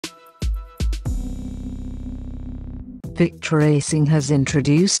Victor Racing has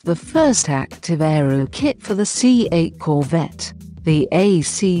introduced the first active aero kit for the C8 Corvette, the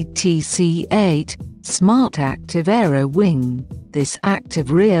ACTC-8 Smart Active Aero Wing. This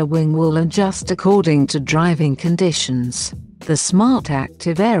active rear wing will adjust according to driving conditions. The Smart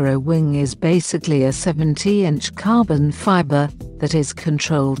Active Aero Wing is basically a 70-inch carbon fiber that is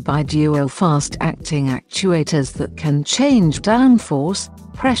controlled by dual fast-acting actuators that can change downforce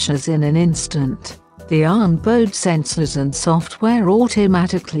pressures in an instant. The onboard sensors and software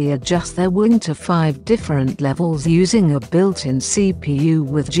automatically adjust their wing to 5 different levels using a built-in CPU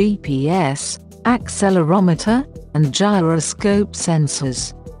with GPS, accelerometer, and gyroscope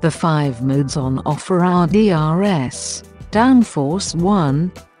sensors. The 5 modes on offer are DRS, Downforce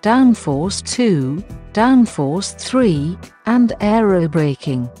 1, Downforce 2, Downforce 3, and Aero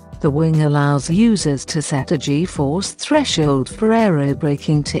Braking. The wing allows users to set a G-force threshold for aero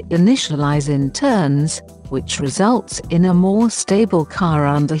braking to initialize in turns, which results in a more stable car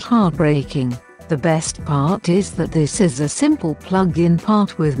under hard braking. The best part is that this is a simple plug-in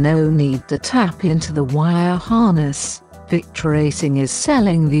part with no need to tap into the wire harness. Victor Racing is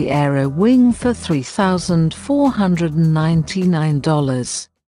selling the Aero Wing for $3,499.